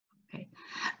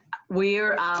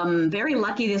We're very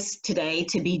lucky today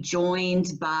to be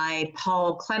joined by Dr.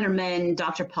 Paul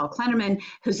Klenerman,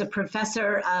 who's a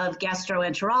professor of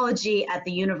gastroenterology at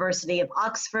the University of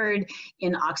Oxford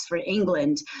in Oxford,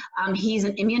 England. He's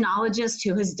an immunologist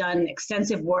who has done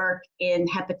extensive work in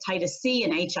hepatitis C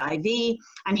and HIV,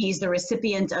 and he's the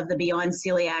recipient of the Beyond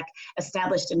Celiac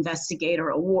Established Investigator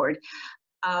Award.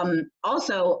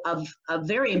 Also of a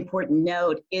very important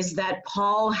note is that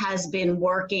Paul has been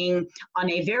working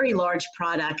on a very large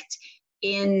product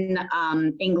in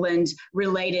England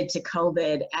related to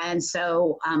COVID, and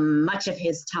so much of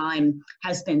his time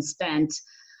has been spent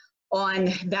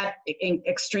on that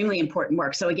extremely important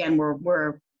work. So again,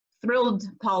 we're thrilled,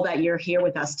 Paul, that you're here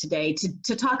with us today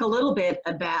to talk a little bit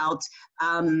about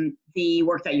the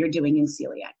work that you're doing in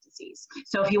celiac disease.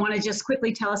 So if you want to just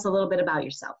quickly tell us a little bit about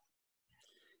yourself.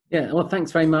 Yeah, well,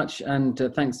 thanks very much, and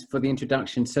thanks for the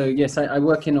introduction. So yes, I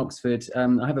work in Oxford.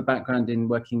 I have a background in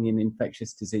working in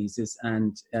infectious diseases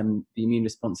and the immune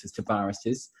responses to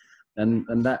viruses, and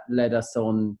that led us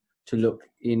on to look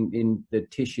in the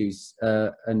tissues,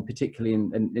 and particularly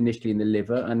initially in the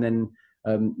liver, and then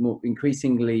more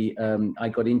increasingly I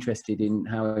got interested in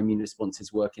how immune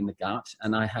responses work in the gut.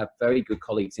 And I have very good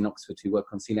colleagues in Oxford who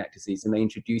work on celiac disease, and they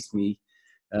introduced me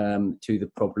to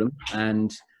the problem,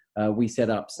 and we set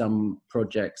up some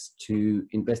projects to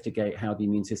investigate how the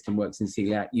immune system works in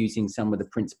celiac using some of the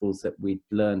principles that we'd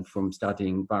learned from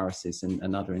studying viruses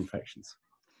and other infections.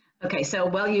 Okay, so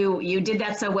well, you did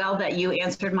that so well that you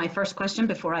answered my first question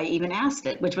before I even asked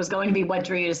it, which was going to be what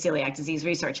drew you to celiac disease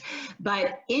research.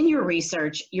 But in your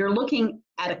research, you're looking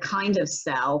at a kind of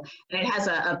cell, and it has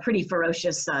a pretty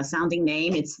ferocious sounding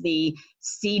name. It's the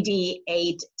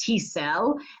CD8 T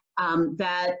cell.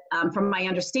 That, from my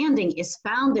understanding, is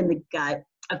found in the gut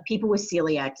of people with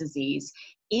celiac disease,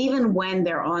 even when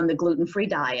they're on the gluten-free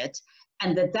diet,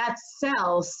 and that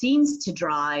cell seems to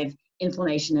drive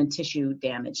inflammation and tissue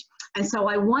damage. And so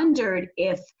I wondered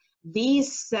if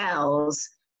these cells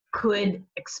could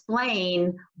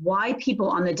explain why people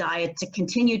on the diet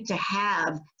continue to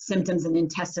have symptoms of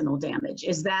intestinal damage.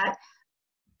 Is that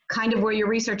kind of where your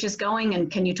research is going? And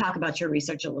can you talk about your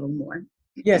research a little more?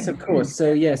 Yes, of course.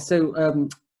 So yes, so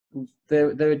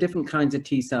there are different kinds of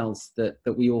T cells that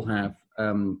we all have.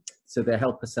 So they're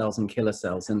helper cells and killer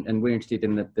cells, and we're interested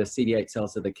in the CD8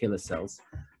 cells are the killer cells.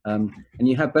 And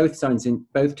you have both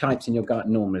types in your gut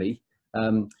normally,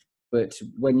 but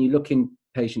when you look in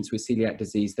patients with celiac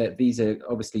disease, these are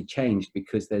obviously changed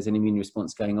because there's an immune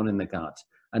response going on in the gut.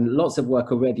 And lots of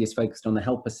work already is focused on the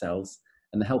helper cells.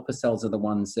 And the helper cells are the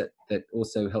ones that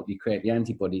also help you create the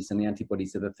antibodies, and the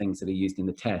antibodies are the things that are used in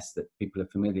the tests that people are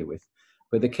familiar with.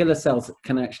 But the killer cells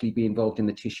can actually be involved in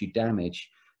the tissue damage.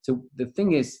 So the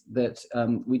thing is that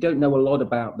we don't know a lot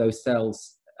about those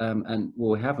cells, and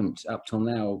we haven't up till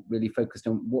now really focused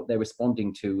on what they're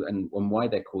responding to and on why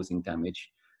they're causing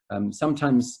damage.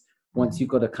 Sometimes once you've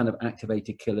got a kind of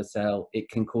activated killer cell, it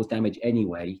can cause damage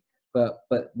anyway. But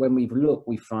when we've looked,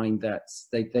 we find that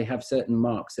they have certain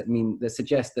marks that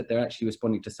suggest that they're actually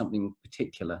responding to something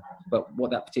particular. But what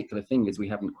that particular thing is, we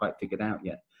haven't quite figured out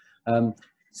yet.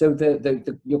 So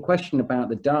your question about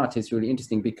the DART is really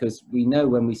interesting, because we know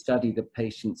when we study the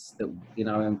patients that in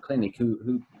our own clinic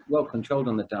who well controlled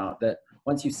on the DART, that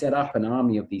once you set up an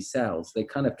army of these cells, they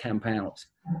kind of camp out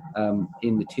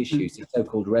in the tissue, so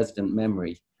so-called resident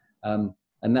memory.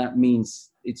 And that means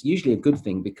it's usually a good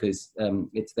thing, because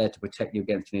it's there to protect you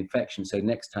against an infection. So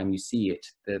next time you see it,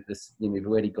 you've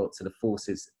already got sort of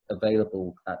forces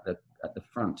available at the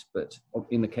front. But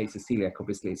in the case of celiac,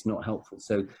 obviously it's not helpful.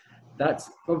 So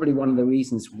that's probably one of the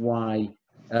reasons why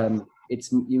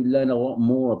you learn a lot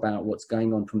more about what's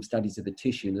going on from studies of the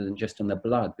tissue than just on the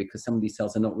blood, because some of these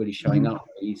cells are not really showing up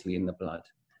very easily in the blood.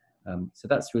 So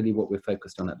that's really what we're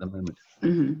focused on at the moment.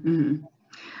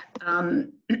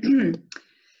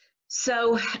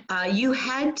 So you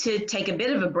had to take a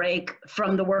bit of a break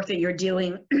from the work that you're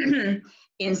doing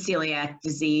in celiac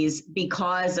disease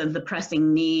because of the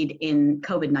pressing need in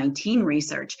COVID-19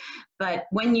 research. But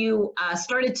when you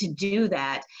started to do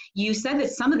that, you said that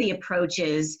some of the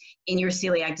approaches in your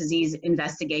celiac disease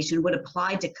investigation would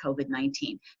apply to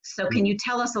COVID-19. So can you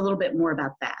tell us a little bit more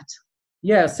about that?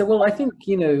 Yeah, so well, I think,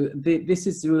 this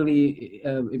is really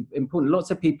important. Lots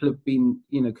of people have been,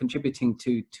 contributing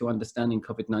to understanding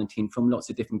COVID-19 from lots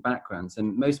of different backgrounds.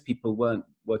 And most people weren't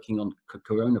working on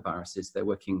coronaviruses, they're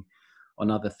working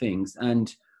on other things.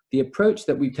 And the approach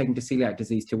that we've taken to celiac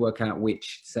disease to work out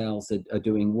which cells are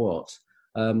doing what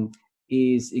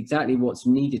is exactly what's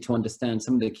needed to understand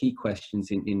some of the key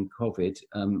questions in COVID.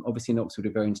 Obviously in Oxford,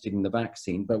 we're very interested in the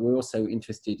vaccine, but we're also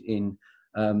interested in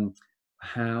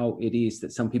how it is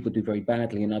that some people do very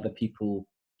badly and other people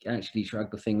actually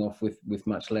shrug the thing off with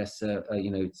much less,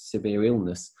 you know, severe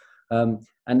illness.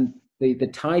 And the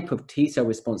type of T cell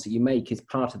response that you make is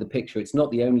part of the picture. It's not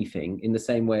the only thing, in the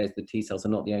same way as the T cells are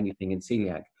not the only thing in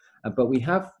celiac. But we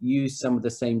have used some of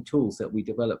the same tools that we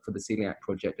developed for the celiac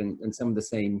project, and some of the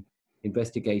same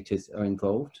investigators are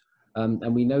involved.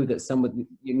 And we know that some of the,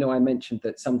 you know, I mentioned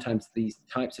that sometimes these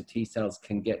types of T cells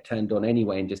can get turned on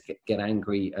anyway and just get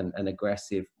angry and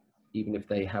aggressive, even if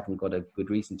they haven't got a good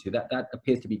reason to. That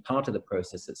appears to be part of the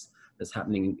process that's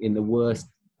happening in the worst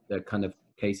kind of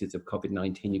cases of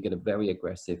COVID-19. You get a very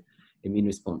aggressive immune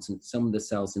response, and some of the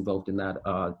cells involved in that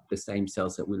are the same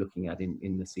cells that we're looking at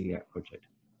in the celiac project.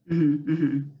 Mm-hmm,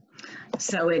 mm-hmm.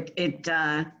 So it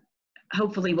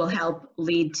hopefully will help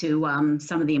lead to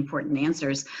some of the important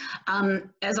answers.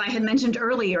 As I had mentioned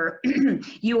earlier,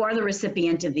 you are the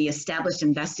recipient of the Established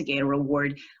Investigator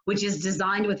Award, which is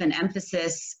designed with an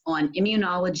emphasis on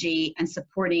immunology and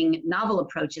supporting novel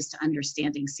approaches to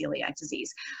understanding celiac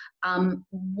disease.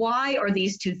 Why are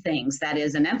these two things, that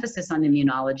is an emphasis on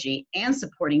immunology and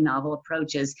supporting novel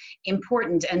approaches,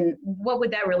 important, and what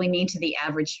would that really mean to the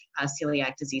average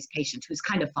celiac disease patient who's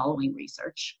kind of following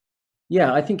research?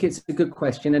 Yeah, I think it's a good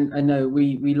question, and I know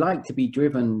we like to be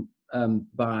driven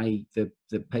by the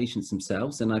patients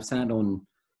themselves, and I've sat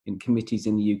in committees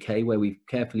in the UK where we've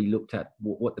carefully looked at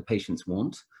what the patients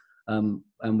want,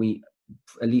 and we,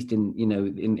 at least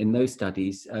in those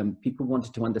studies, people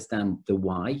wanted to understand the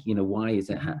why. You know, why is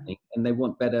it happening, and they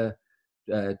want better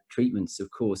treatments,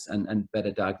 of course, and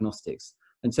better diagnostics.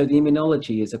 And so the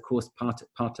immunology is, of course, part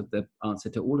of the answer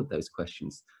to all of those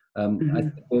questions. I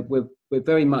think we're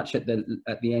very much at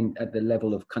the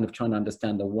level of kind of trying to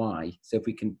understand the why. So if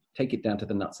we can take it down to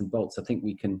the nuts and bolts, I think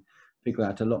we can figure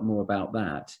out a lot more about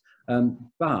that.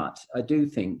 But I do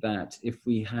think that if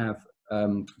we have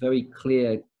very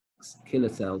clear killer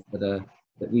cells that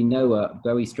we know are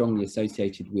very strongly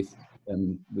associated with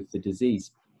the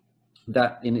disease,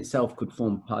 that in itself could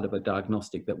form part of a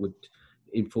diagnostic that would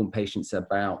inform patients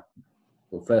about,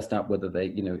 well, first up, whether they,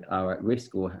 you know, are at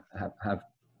risk or have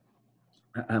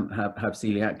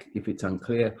celiac if it's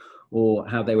unclear, or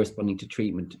how they're responding to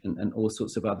treatment, and all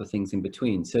sorts of other things in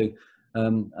between. So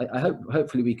I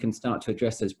hopefully we can start to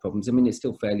address those problems. I mean, it's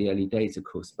still fairly early days, of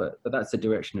course, but that's the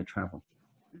direction of travel.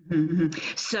 Mm-hmm.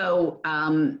 So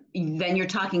then you're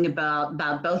talking about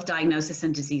both diagnosis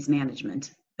and disease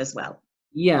management as well.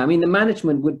 Yeah, I mean, the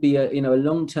management would be a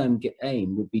long-term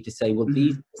aim would be to say, well,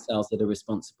 these are the cells that are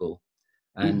responsible,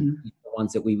 and the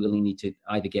ones that we really need to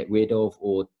either get rid of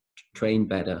or train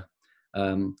better.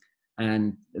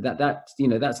 And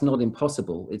that's not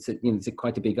impossible. It's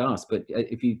quite a big ask. But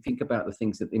if you think about the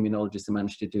things that immunologists have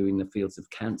managed to do in the fields of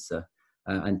cancer,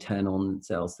 and turn on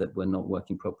cells that were not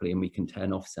working properly, and we can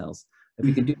turn off cells. If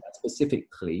we can do that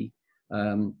specifically,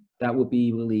 that would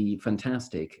be really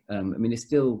fantastic. I mean, it's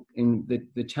still in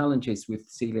the challenges with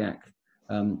celiac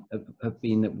have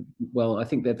been that, well, I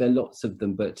think that there are lots of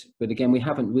them, but again, we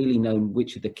haven't really known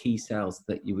which are the key cells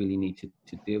that you really need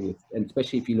to deal with, and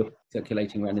especially if you look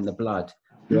circulating around in the blood,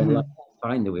 you're unlikely to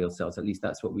find the real cells. At least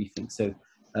that's what we think. So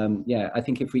yeah, I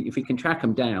think if we can track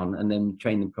them down and then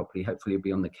train them properly, hopefully it'll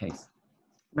be on the case.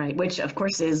 Right, which of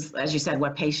course is, as you said,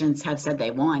 what patients have said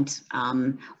they want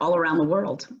all around the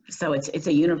world. So it's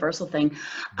a universal thing.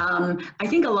 I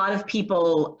think a lot of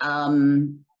people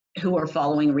who are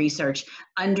following research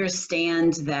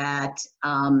understand that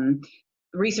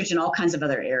research in all kinds of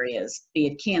other areas, be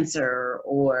it cancer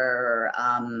or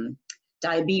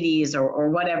diabetes or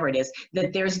whatever it is,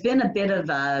 that there's been a bit of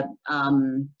a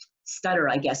stutter,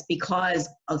 I guess, because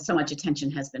of so much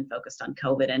attention has been focused on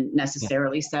COVID, and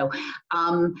necessarily so.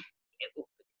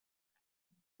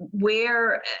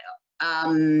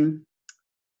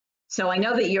 So I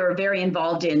know that you're very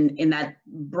involved in that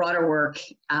broader work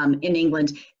in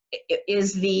England.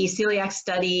 Is the celiac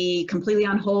study completely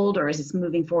on hold, or is it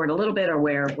moving forward a little bit, or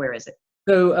where is it?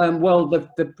 So, well,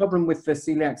 the problem with the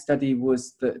celiac study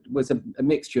was a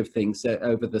mixture of things.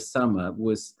 Over the summer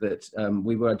was that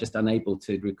we were just unable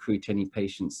to recruit any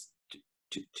patients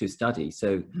to study.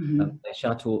 So they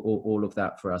shut all of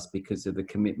that for us because of the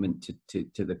commitment to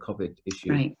the COVID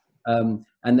issue. Right.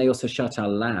 And they also shut our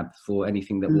lab for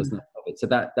anything that was not COVID. So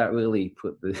that really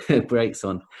put the brakes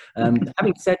on.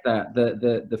 Having said that,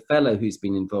 the fellow who's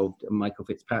been involved, Michael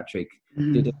Fitzpatrick,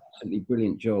 did an absolutely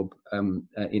brilliant job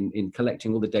in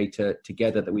collecting all the data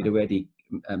together that we'd already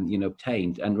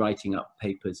obtained, and writing up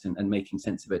papers and making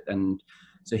sense of it. And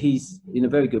so he's in a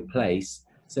very good place.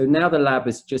 So now the lab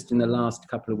is just in the last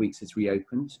couple of weeks has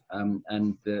reopened,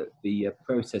 and the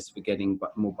process for getting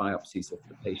more biopsies of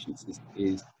the patients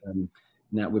is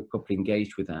now we're properly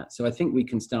engaged with that. So I think we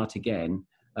can start again,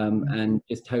 and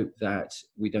just hope that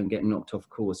we don't get knocked off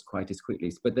course quite as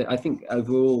quickly. But I think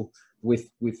overall, with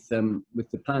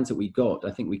the plans that we got,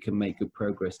 I think we can make good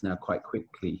progress now quite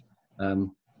quickly.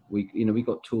 We've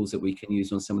got tools that we can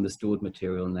use on some of the stored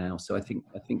material now. So I think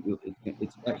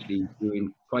it's actually, we're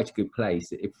in quite a good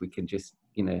place if we can just,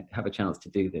 have a chance to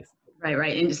do this.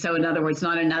 Right. And so in other words,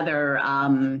 not another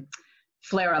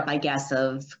flare up, I guess,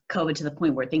 of COVID to the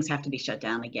point where things have to be shut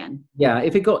down again. Yeah,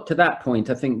 if it got to that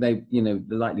point, I think they, the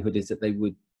likelihood is that they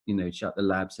would, shut the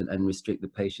labs and restrict the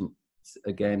patients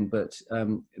again. But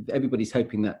everybody's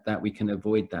hoping that we can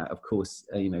avoid that. Of course,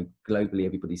 globally,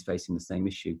 everybody's facing the same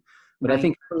issue. But right. I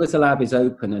think as long as the lab is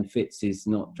open and Fitz is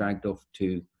not dragged off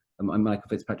to, Michael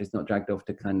Fitzpatrick is not dragged off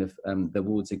to kind of the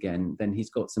wards again, then he's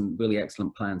got some really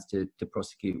excellent plans to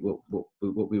prosecute what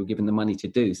we were given the money to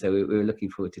do. So we're looking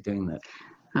forward to doing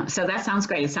that. So that sounds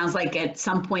great. It sounds like at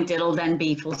some point it'll then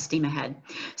be full steam ahead.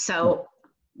 So,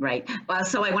 right. Well,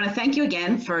 so I want to thank you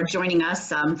again for joining us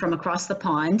from across the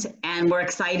pond, and we're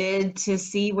excited to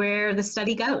see where the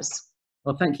study goes.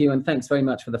 Well, thank you, and thanks very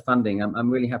much for the funding. I'm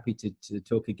really happy to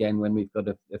talk again when we've got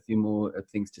a few more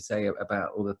things to say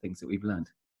about all the things that we've learned.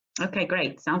 Okay,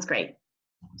 great. Sounds great.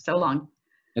 So long.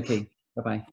 Okay, bye-bye.